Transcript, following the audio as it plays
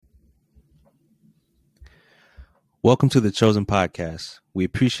Welcome to the Chosen Podcast. We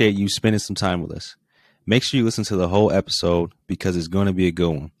appreciate you spending some time with us. Make sure you listen to the whole episode because it's going to be a good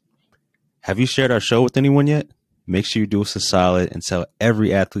one. Have you shared our show with anyone yet? Make sure you do us a solid and tell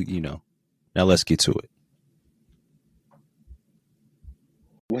every athlete you know. Now let's get to it.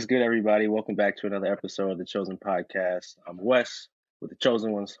 What's good, everybody? Welcome back to another episode of the Chosen Podcast. I'm Wes with the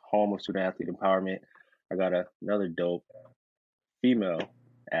Chosen Ones, home of student athlete empowerment. I got another dope female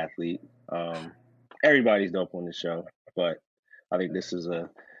athlete. Everybody's dope on the show, but I think this is a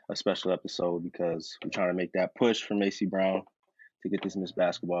special episode because we're trying to make that push for Macy Brown to get this Miss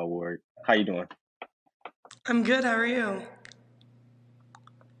Basketball award. How you doing? I'm good. How are you?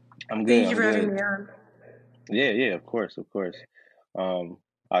 I'm good. Thank you for having me on. Yeah, of course.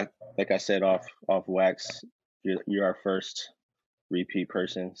 Like I said off wax, you're our first repeat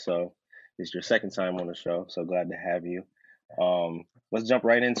person, so it's your second time on the show. So glad to have you. Let's jump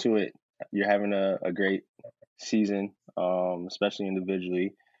right into it. You're having a great season, especially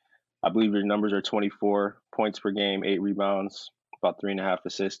individually. I believe your numbers are 24 points per game, 8 rebounds, about 3.5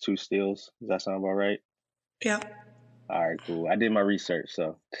 assists, 2 steals. Does that sound about right? Yeah. All right, cool. I did my research,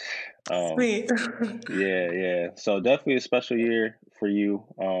 so Sweet. yeah. So definitely a special year for you.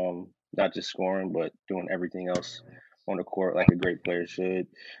 Not just scoring, but doing everything else on the court like a great player should.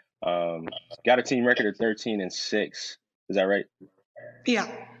 Got a team record of 13-6. Is that right? Yeah.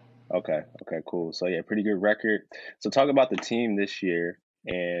 Okay, cool. So yeah, pretty good record. So talk about the team this year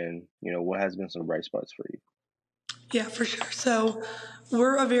and, what has been some bright spots for you. Yeah, for sure. So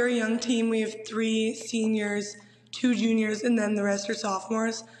we're a very young team. We have 3 seniors, 2 juniors, and then the rest are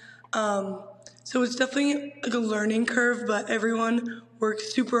sophomores. So it's definitely like a learning curve, but everyone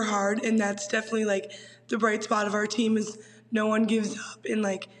works super hard, and that's definitely like the bright spot of our team is no one gives up, and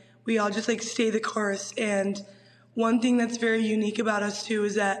like we all just like stay the course. And one thing that's very unique about us too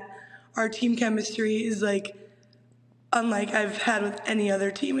is that our team chemistry is like unlike I've had with any other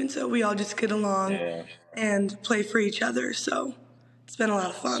team, and so we all just get along and play for each other. So it's been a lot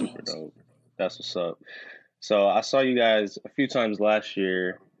of fun. Super dope. That's what's up. So I saw you guys a few times last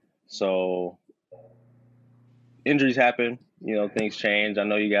year. So injuries happen, things change. I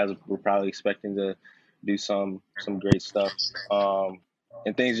know you guys were probably expecting to do some great stuff,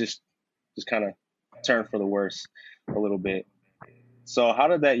 and things just kind of turned for the worse a little bit. So how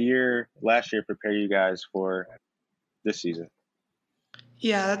did that last year prepare you guys for this season?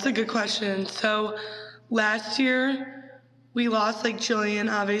 Yeah, that's a good question. So last year we lost like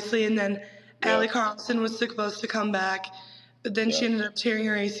Jillian, obviously, and then Allie Carlson was supposed to come back, but then she ended up tearing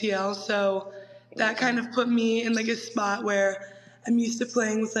her ACL. So that kind of put me in like a spot where I'm used to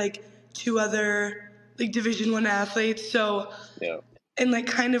playing with like 2 other like Division I athletes. So and like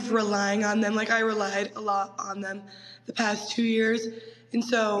kind of relying on them. Like I relied a lot on them the past 2 years. And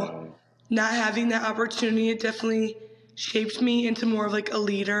so not having that opportunity, it definitely shaped me into more of like a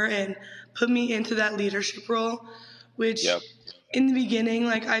leader and put me into that leadership role, which in the beginning,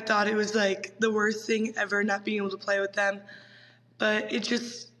 like I thought it was like the worst thing ever not being able to play with them. But it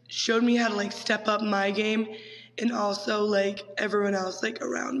just showed me how to like step up my game and also like everyone else like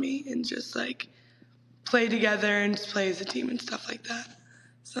around me and just like play together and just play as a team and stuff like that.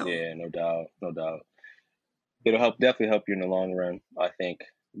 So yeah, no doubt. It'll definitely help you in the long run, I think.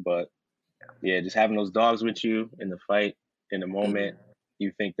 But yeah, just having those dogs with you in the fight, in the moment,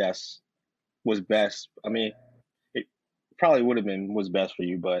 you think that's was best. I mean, it probably would have been was best for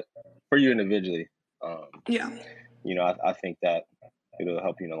you, but for you individually, I think that it'll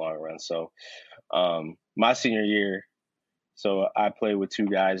help you in the long run. So my senior year, so I played with 2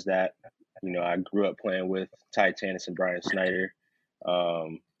 guys that, I grew up playing with, Ty Tanis and Brian Snyder,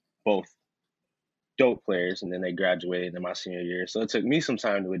 both dope players, and then they graduated in my senior year. So it took me some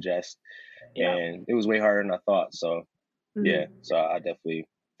time to adjust, and it was way harder than I thought. So so I definitely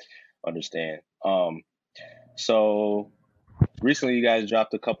understand. So recently you guys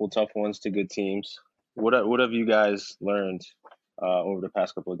dropped a couple tough ones to good teams. What have you guys learned over the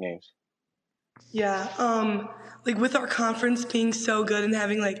past couple of games? Yeah, like with our conference being so good and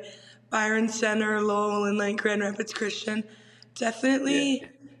having like Byron Center, Lowell, and like Grand Rapids Christian, definitely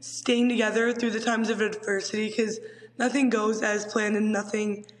staying together through the times of adversity because nothing goes as planned and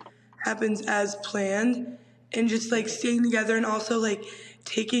nothing happens as planned. And just like staying together and also like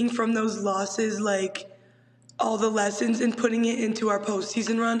taking from those losses like all the lessons and putting it into our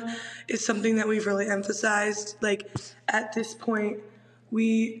postseason run is something that we've really emphasized. Like at this point,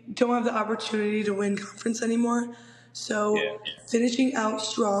 we don't have the opportunity to win conference anymore. So finishing out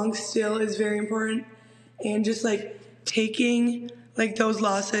strong still is very important. And just like taking like those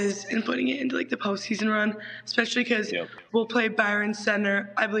losses and putting it into like the postseason run, especially because we'll play Byron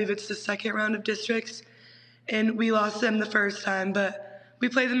Center. I believe it's the second round of districts. and we lost them the first time, but we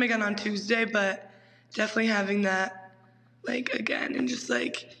played them again on Tuesday, but definitely having that, like, again, and just,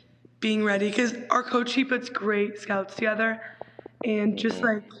 like, being ready, because our coach, he puts great scouts together, and just,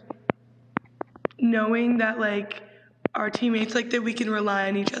 like, knowing that, like, our teammates, like, that we can rely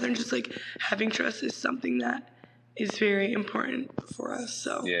on each other, and just, like, having trust is something that is very important for us,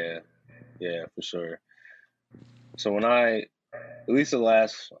 so. Yeah, for sure. So when at least the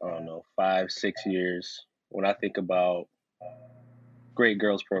last, I don't know, 5, 6 years, when I think about great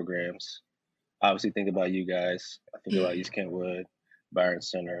girls programs, I obviously think about you guys. I think about East Kentwood, Byron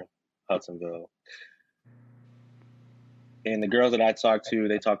Center, Hudsonville. And the girls that I talked to,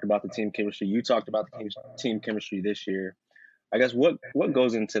 they talked about the team chemistry. You talked about the team chemistry this year. I guess what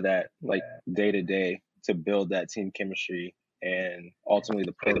goes into that, like, day to day to build that team chemistry and ultimately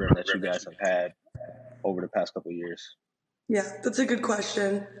the program that you guys have had over the past couple of years? Yeah, that's a good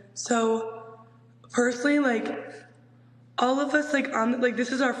question. So personally, like, all of us, like,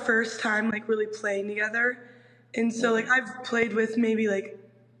 this is our first time, like, really playing together. And so, like, I played with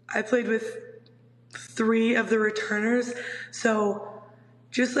 3 of the returners. So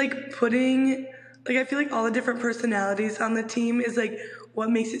just, like, I feel like all the different personalities on the team is, like, what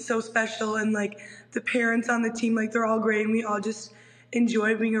makes it so special. And, like, the parents on the team, like, they're all great, and we all just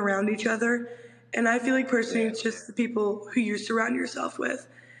enjoy being around each other. And I feel like personally, it's just the people who you surround yourself with.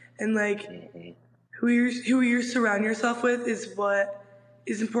 And, like, who you surround yourself with is what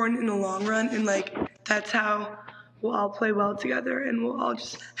is important in the long run. And, like, that's how we'll all play well together, and we'll all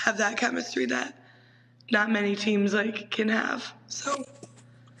just have that chemistry that not many teams, like, can have. So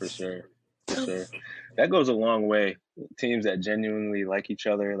For sure. That goes a long way. Teams that genuinely like each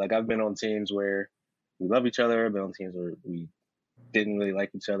other. Like, I've been on teams where we love each other. I've been on teams where we didn't really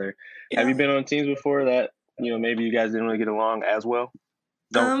like each other. Have you been on teams before that, maybe you guys didn't really get along as well?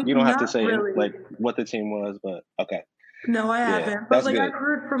 You don't have to not say really. like what the team was, but okay. No, I haven't. But, that's like, good. I've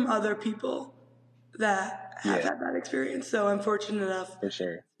heard from other people that have had that experience. So I'm fortunate enough For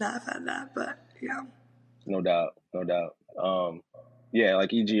sure. not have had that, but yeah. No doubt.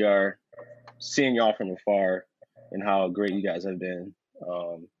 Like EGR, seeing y'all from afar and how great you guys have been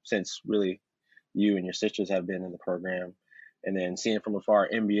since really you and your sisters have been in the program, and then seeing from afar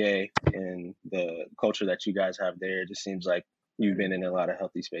NBA and the culture that you guys have there, it just seems like you've been in a lot of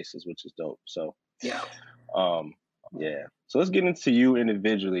healthy spaces, which is dope. So so let's get into you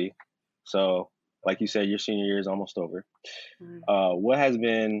individually. So, like you said, your senior year is almost over. What has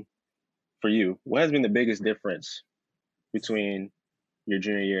been the biggest difference between your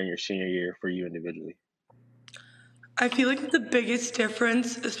junior year and your senior year for you individually? I feel like the biggest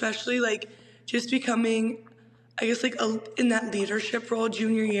difference, especially, like, just becoming, I guess, like, in that leadership role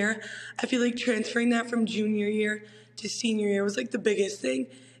junior year, I feel like transferring that from junior year to senior year was, like, the biggest thing,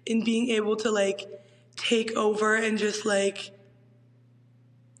 in being able to, like, take over and just, like,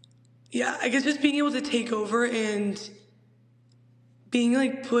 I guess just being able to take over and being,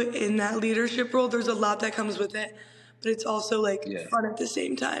 like, put in that leadership role. There's a lot that comes with it, but it's also, like, fun at the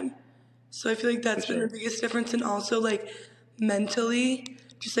same time. So I feel like that's been the biggest difference. And also, like, mentally,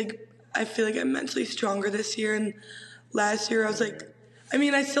 just, like, I feel like I'm mentally stronger this year. And last year I was like, I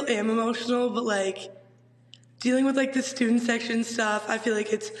mean, I still am emotional, but, like, dealing with, like, the student section stuff, I feel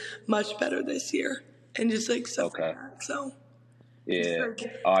like it's much better this year. And just, like, stuff like that. So yeah. just,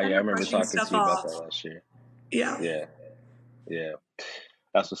 like, I remember talking to you about that last year. Yeah.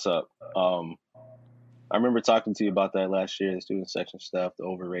 That's what's up. I remember talking to you about that last year, the student section stuff, the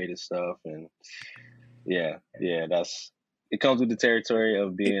overrated stuff, and it comes with the territory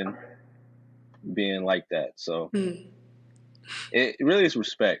of being like that. So it really is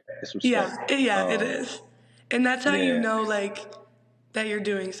respect. It's respect. It is, and that's how you know, like, that you're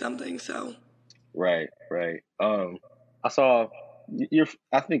doing something. So right. I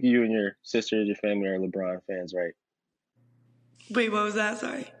think you and your sisters, your family are LeBron fans, right? Wait, what was that?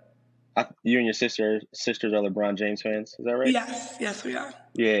 Sorry. You and your sisters are LeBron James fans, is that right? Yes, we are.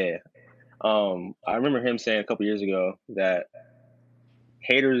 Yeah. I remember him saying a couple years ago that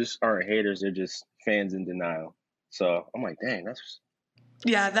haters aren't haters; they're just fans in denial. So I'm like, dang, that's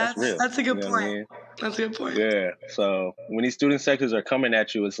real. That's a good point. I mean? That's a good point. Yeah. So when these student sections are coming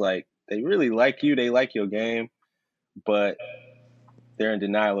at you, it's like they really like you, they like your game, but they're in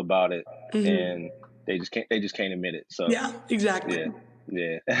denial about it, and they just can't admit it. So yeah, exactly.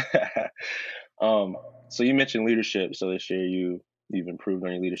 Yeah. So you mentioned leadership. So this year you've improved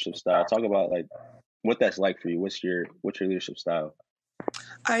on your leadership style. Talk about, like, what that's like for you. What's your leadership style?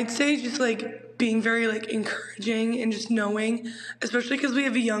 I'd say just, like, being very, like, encouraging and just knowing, especially because we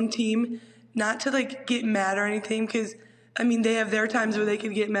have a young team, not to, like, get mad or anything, because, I mean, they have their times where they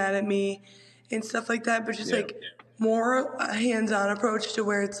could get mad at me and stuff like that, but just like more a hands-on approach to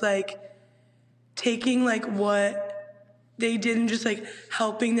where it's like taking like what they did and just like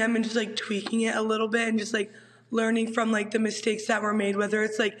helping them and just like tweaking it a little bit and just like learning from like the mistakes that were made, whether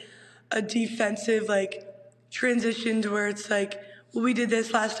it's like a defensive like transition to where it's like, well, we did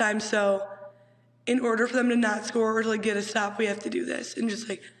this last time, so in order for them to not score or to like get a stop, we have to do this, and just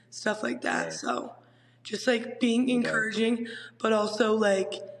like stuff like that. Right. So just like being encouraging, but also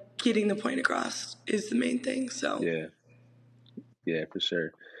like getting the point across is the main thing. So yeah, for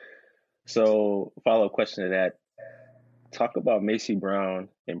sure. So follow-up question to that. Talk about Macy Brown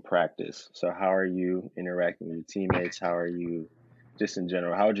in practice. So how are you interacting with your teammates? How are you just in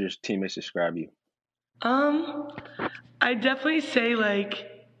general? How would your teammates describe you? I definitely say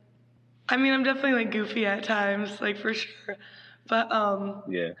like, I mean, I'm definitely like goofy at times, like for sure. But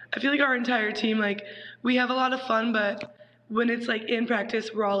I feel like our entire team, like we have a lot of fun, but when it's like in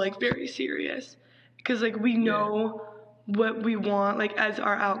practice, we're all like very serious because like we know what we want, like as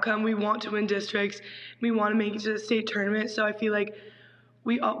our outcome. We want to win districts. We want to make it to the state tournament. So I feel like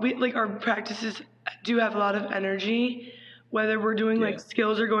we like our practices do have a lot of energy, whether we're doing like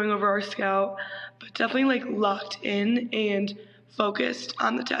skills or going over our scout, but definitely like locked in and focused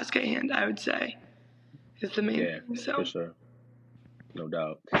on the task at hand, I would say, is the main thing. So for sure. No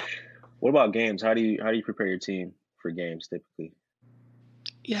doubt. What about games? How do you prepare your team for games typically?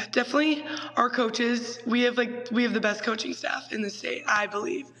 Yeah, definitely our coaches, we have the best coaching staff in the state, I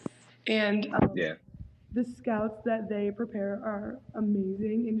believe. And the scouts that they prepare are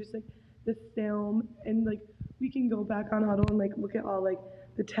amazing, and just like the film, and like we can go back on huddle and like look at all like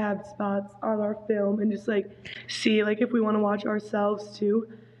the tabbed spots on our film and just like see like if we want to watch ourselves too,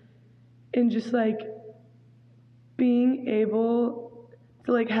 and just like being able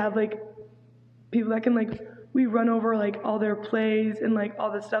to like have like people that can like we run over like all their plays and like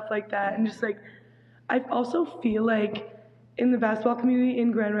all the stuff like that, and just like I also feel like in the basketball community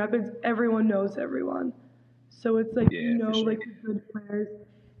in Grand Rapids, everyone knows everyone. So it's like, you know, like the good players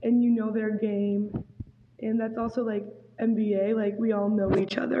and you know their game. And that's also like NBA, like we all know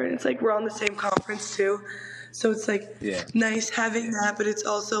each other, and it's like we're on the same conference too. So it's like nice having that, but it's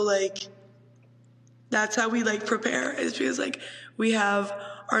also like that's how we like prepare, is because like we have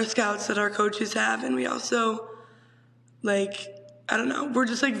our scouts that our coaches have, and we also like, I don't know, we're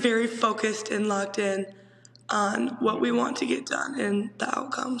just like very focused and locked in on what we want to get done and the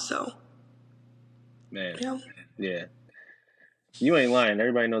outcome. So yeah, you ain't lying.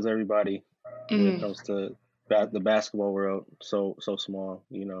 Everybody knows everybody when it comes to the basketball world. So small,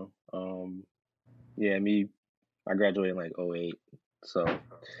 you know. Me, I graduated in like '08, so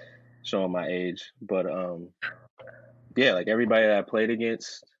showing my age. But like everybody that I played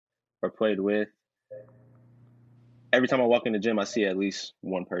against or played with, every time I walk in the gym, I see at least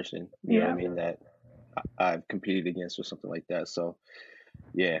one person, you know what I mean, that I've competed against or something like that. So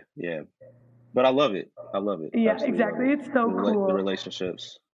yeah. But I love it. Yeah, Absolutely exactly. love it. It's so cool. The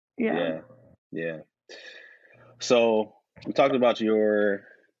relationships. Yeah. So we talked about your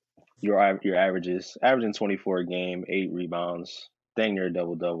averages, averaging 24 a game, 8 rebounds, dang near a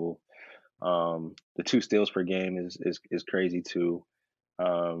double. The 2 steals per game is crazy too.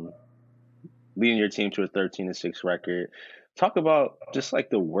 Leading your team to a 13-6 record. Talk about just like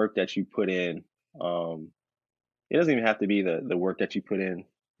the work that you put in. It doesn't even have to be the work that you put in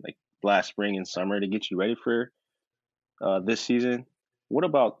like last spring and summer to get you ready for this season. What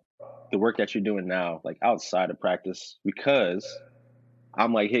about the work that you're doing now, like outside of practice? Because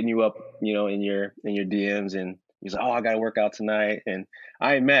I'm like hitting you up, you know, in your DMs, and he's like, "Oh, I got to work out tonight," and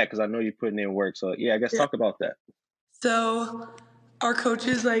I ain't mad because I know you're putting in work. So I guess talk about that. So our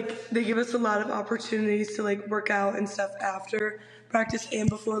coaches, like, they give us a lot of opportunities to like work out and stuff after practice and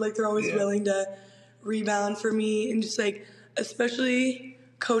before. Like, they're always willing to rebound for me, and just like, especially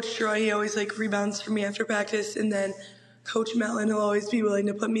Coach Troy, he always like rebounds for me after practice, and then Coach Mellon will always be willing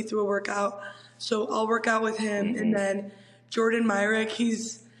to put me through a workout. So I'll work out with him, and then Jordan Myrick,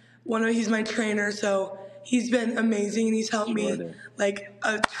 he's my trainer, so he's been amazing, and he's helped me like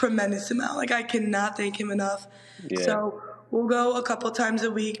a tremendous amount. Like, I cannot thank him enough. So we'll go a couple times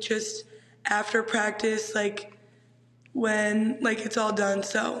a week just after practice, like when like it's all done.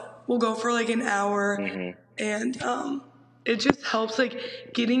 So we'll go for like an hour, and it just helps like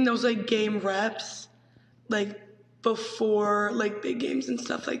getting those like game reps like before like big games and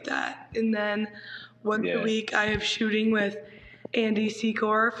stuff like that. And then once a week I have shooting with Andy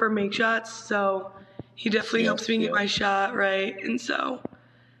Secor for make shots, so he definitely helps me get my shot right. And so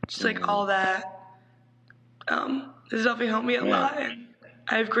just like all that this definitely helped me a lot, and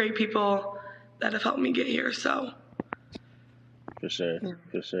I have great people that have helped me get here. So for sure.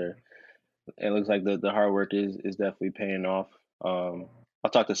 it looks like the hard work is definitely paying off. I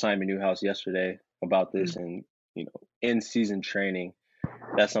talked to Simon Newhouse yesterday about this, and in season training,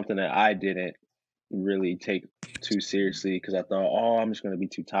 that's something that I didn't really take too seriously because I thought, oh, I'm just going to be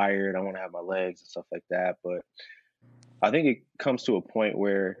too tired. I want to have my legs and stuff like that. But I think it comes to a point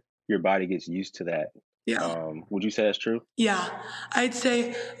where your body gets used to that. Yeah. Would you say that's true? Yeah. I'd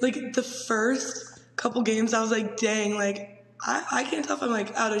say like the first couple games, I was like, dang, like I can't tell if I'm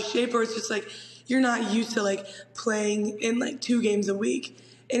like out of shape or it's just like you're not used to like playing in like 2 games a week.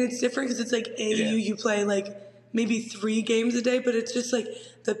 And it's different because it's like AU, you play like maybe 3 games a day, but it's just like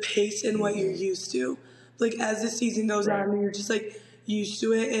the pace and what you're used to. Like as the season goes on, you're just like used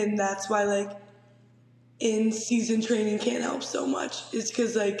to it. And that's why like in season training can't help so much. It's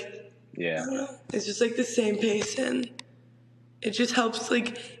because like, I don't know, it's just like the same pace and it just helps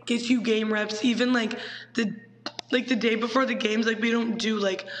like get you game reps. Even like the day before the games, like we don't do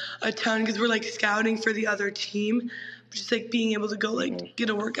like a ton because we're like scouting for the other team. Just like being able to go like get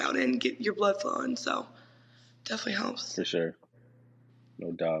a workout in, get your blood flowing. So definitely helps. For sure.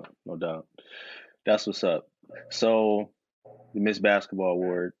 No doubt. No doubt. That's what's up. So the Miss Basketball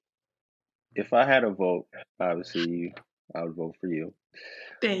Award. If I had a vote, obviously I would vote for you.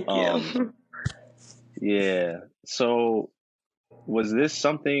 Thank you. Yeah. So was this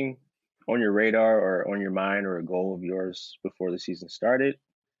something on your radar or on your mind or a goal of yours before the season started?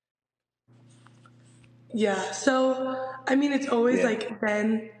 Yeah. So I mean, it's always like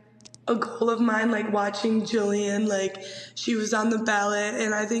been a goal of mine, like watching Jillian, like she was on the ballot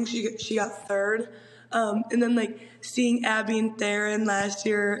and I think she got 3rd. And then like seeing Abby and Theron last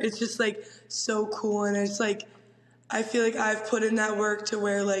year, it's just like so cool. And it's like, I feel like I've put in that work to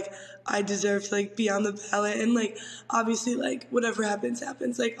where like I deserve to like be on the ballot. And like, obviously like whatever happens.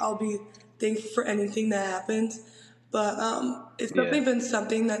 Like I'll be thankful for anything that happens. But it's definitely been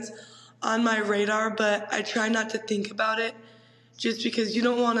something that's on my radar, but I try not to think about it just because you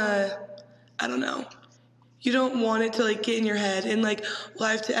don't want to, I don't know, you don't want it to like get in your head and like, well,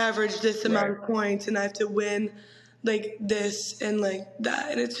 I have to average this amount of points and I have to win like this and like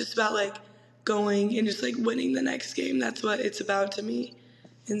that. And it's just about like going and just like winning the next game. That's what it's about to me.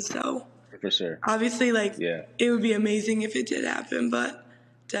 And so For sure. Obviously like it would be amazing if it did happen, but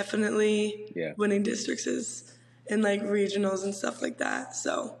definitely winning districts is and like regionals and stuff like that.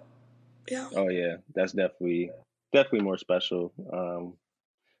 So yeah. Oh yeah, that's definitely more special.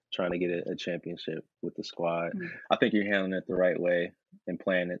 Trying to get a championship with the squad. I think you're handling it the right way and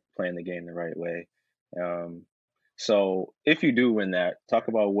playing the game the right way. So if you do win that, talk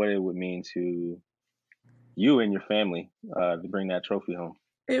about what it would mean to you and your family to bring that trophy home.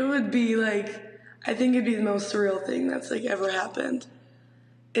 It would be like, I think it'd be the most surreal thing that's like ever happened.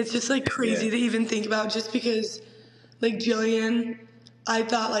 It's just like crazy to even think about just because like Jillian, I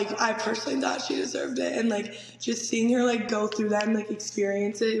personally thought she deserved it. And like just seeing her like go through that and like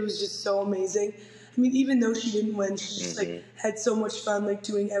experience it, it was just so amazing. I mean, even though she didn't win, she just like had so much fun like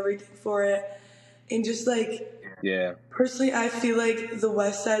doing everything for it. And just like, personally, I feel like the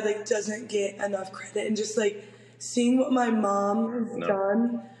West Side like doesn't get enough credit. And just like seeing what my mom has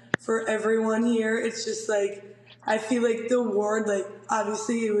done for everyone here, it's just like, I feel like the award, like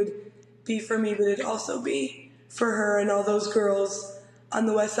obviously it would be for me, but it'd also be for her and all those girls on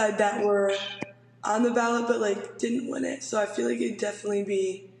the West Side that were on the ballot but like didn't win it. So I feel like it'd definitely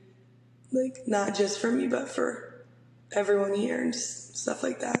be like not just for me but for everyone here and just stuff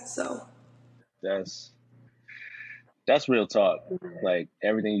like that. So that's real talk. Like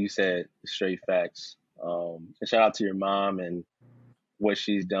everything you said, straight facts. And shout out to your mom and what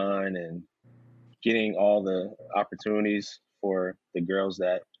she's done and getting all the opportunities for the girls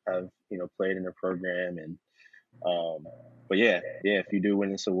that have played in the program. And but if you do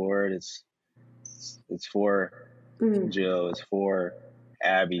win this award, it's for Jill, it's for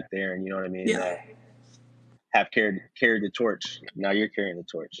Abby, Theron, you know what I mean? That have carried the torch. Now you're carrying the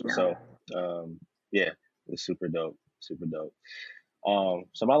torch. So it's super dope. Super dope.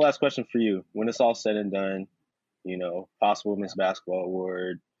 So my last question for you: when it's all said and done, possible Miss Basketball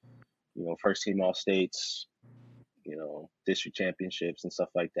Award, first team All States, district championships and stuff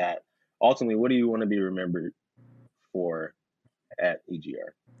like that. Ultimately, what do you want to be remembered for at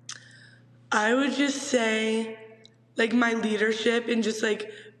EGR? I would just say like my leadership and just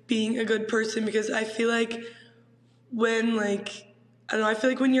like being a good person, because I feel like when like, I don't know, I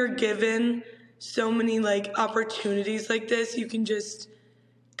feel like when you're given so many like opportunities like this, you can just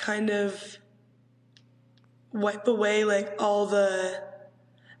kind of wipe away like all the,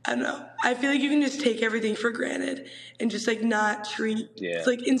 I don't know, I feel like you can just take everything for granted and just like not treat,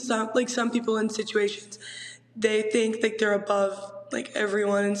 like in some people in situations, they think like they're above like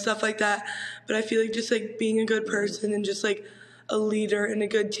everyone and stuff like that. But I feel like just like being a good person and just like a leader and a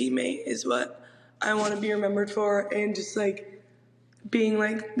good teammate is what I want to be remembered for, and just like being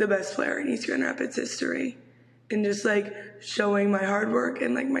like the best player in East Grand Rapids history, and just like showing my hard work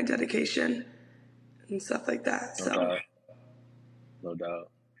and like my dedication and stuff like that. No doubt.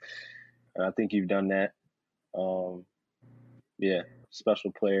 And I think you've done that. Yeah,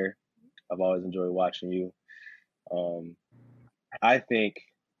 special player. I've always enjoyed watching you. I think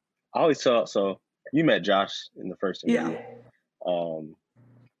I always tell, so you met Josh in the first interview. Yeah.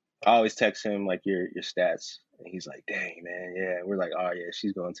 I always text him like your stats, and he's like, "Dang, man, yeah." We're like, "Oh yeah,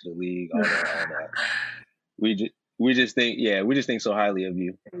 she's going to the league, all that." We just think so highly of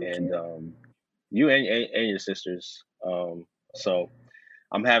you. And you and your sisters. So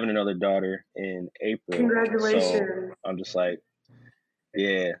I'm having another daughter in April. Congratulations. So I'm just like,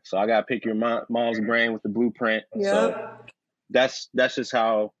 yeah. So I gotta pick your mom's brain with the blueprint. Yep. So that's just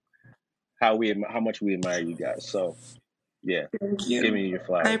how much we admire you guys. So yeah, thank you. Give me your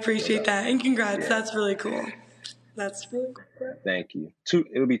flowers. I appreciate that, and congrats. Yeah. That's really cool. That's really cool. Thank you.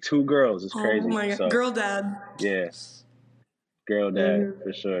 It'll be 2 girls. It's crazy. Oh my God. So, girl dad. Yeah, girl dad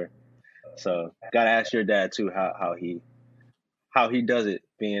for sure. So gotta ask your dad too how he does it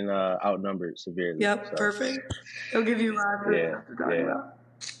being outnumbered severely. Yep, so. Perfect. He'll give you lots of stuff to talk about.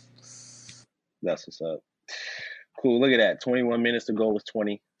 That's what's up. Cool. Look at that. 21 minutes to go was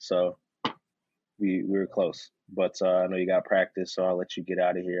 20. So we were close. But I know you got practice, so I'll let you get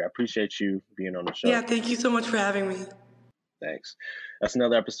out of here. I appreciate you being on the show. Yeah, thank you so much for having me. Thanks. That's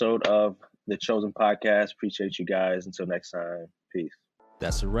another episode of The Chosen Podcast. Appreciate you guys. Until next time, peace.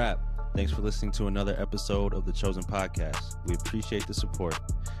 That's a wrap. Thanks for listening to another episode of The Chosen Podcast. We appreciate the support.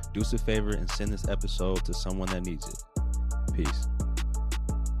 Do us a favor and send this episode to someone that needs it. Peace.